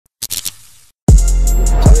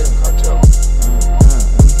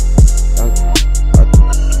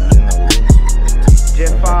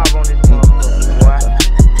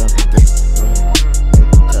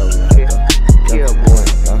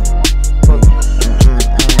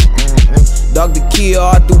key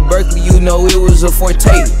all through Berkeley, you know it was a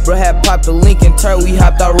Forte. Bruh had popped the Lincoln turn, we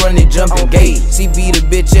hopped out running, jumping gate. CB the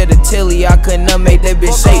bitch at the tilly, I couldn't make that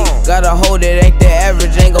bitch shake. Got a hoe that ain't the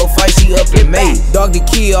average, ain't gon' fight, she up in May. Dog the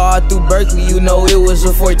key all through Berkeley, you know it was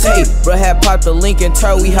a Forte. Bruh had popped the Lincoln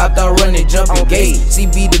turn, we hopped out running, jumping gate.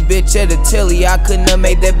 CB the bitch at the tilly, I couldn't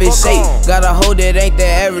make that bitch shake. Got a hoe that ain't the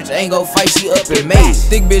average, ain't gon' fight, she up in May.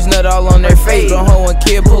 Thick bitch nut all on their face, grown hoe and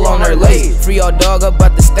kid pull on her lace. Free all dog up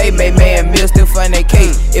out the state, made man meal, still find that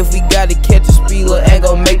cake. If we gotta catch a speedler, ain't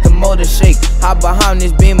gon' make the motor shake. Hop behind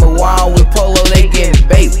this beam of wine with polo, they getting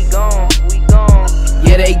bait.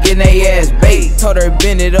 Yeah, they getting they ass bait. Told her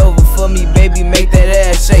bend it over for me, baby, make that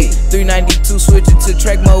ass shake. 392 switching to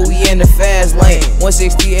track mode, we in the fast lane.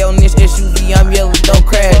 160 L niche SUV, I'm yelling, don't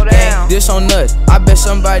crash, gang. This on nuts, I bet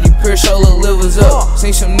somebody pure shoulder livers up.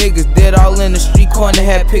 Seen some niggas dead all in the street corner,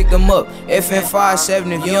 had picked them up.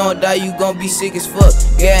 FN57, if you don't die, you gon' be sick as fuck.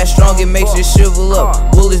 Gas strong, it makes you shrivel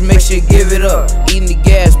up. Bullets make you give it up. Eating the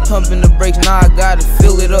gas, pumping the brakes, now I gotta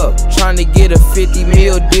fill it up. Trying to get a 50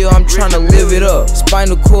 mil deal, I'm trying to live it up.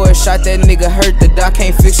 Spinal cord shot, that nigga hurt, the doc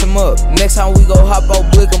can't fix him up. Next time we go hop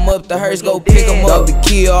out, blick him up, the hearse go pick him up. Dog the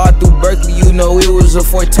key all through Berkeley, you know it was a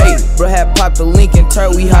Forte. Bruh had popped the Lincoln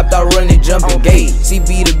turn, we hopped out running, jumping gate.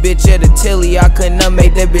 CB the bitch at the tilly, I couldn't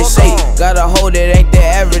make that bitch shake. Got a hoe that ain't the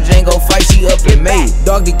average, ain't gon' fight, she up in May.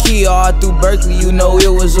 Dog the key all through Berkeley, you know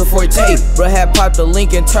it was a Forte. Bruh had popped the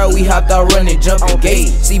Lincoln turn, we hopped out running, jumping gate.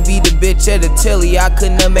 CB the bitch at the tilly, I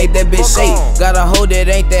couldn't make that bitch shake. Got a hoe that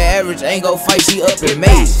ain't the average, ain't gon' fight, she up in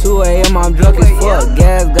May. 2 AM, I'm drunk as fuck,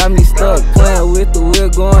 gas got me stuck. Playing with the wheel,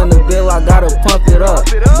 going the bill, I gotta pump it up.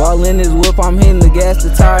 Ball in this whip, I'm hitting the gas,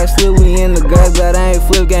 the tire slip, we in the grass, but I ain't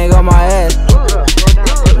flip, gang on my ass.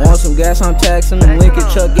 Want some gas, I'm taxing them, Lincoln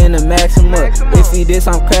truck in the Maxima. If he this,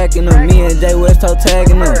 I'm cracking them, me and Jay West toe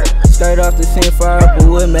tagging them. Straight off the scene, fire up a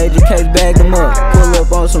wood, major case, bag him up. Pull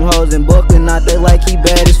up on some hoes and bucking out, they like he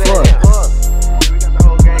bad as fuck.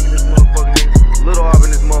 Little Arbo in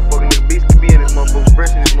this motherfucker, nigga. Beastie be in this motherfucker.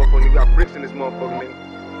 Fresh in this motherfucker, nigga. Got bricks in this motherfucker, nigga.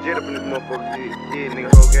 Jet up in this motherfucker, yeah, nigga.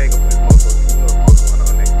 Whole gang up in this motherfucker. You know what's going on.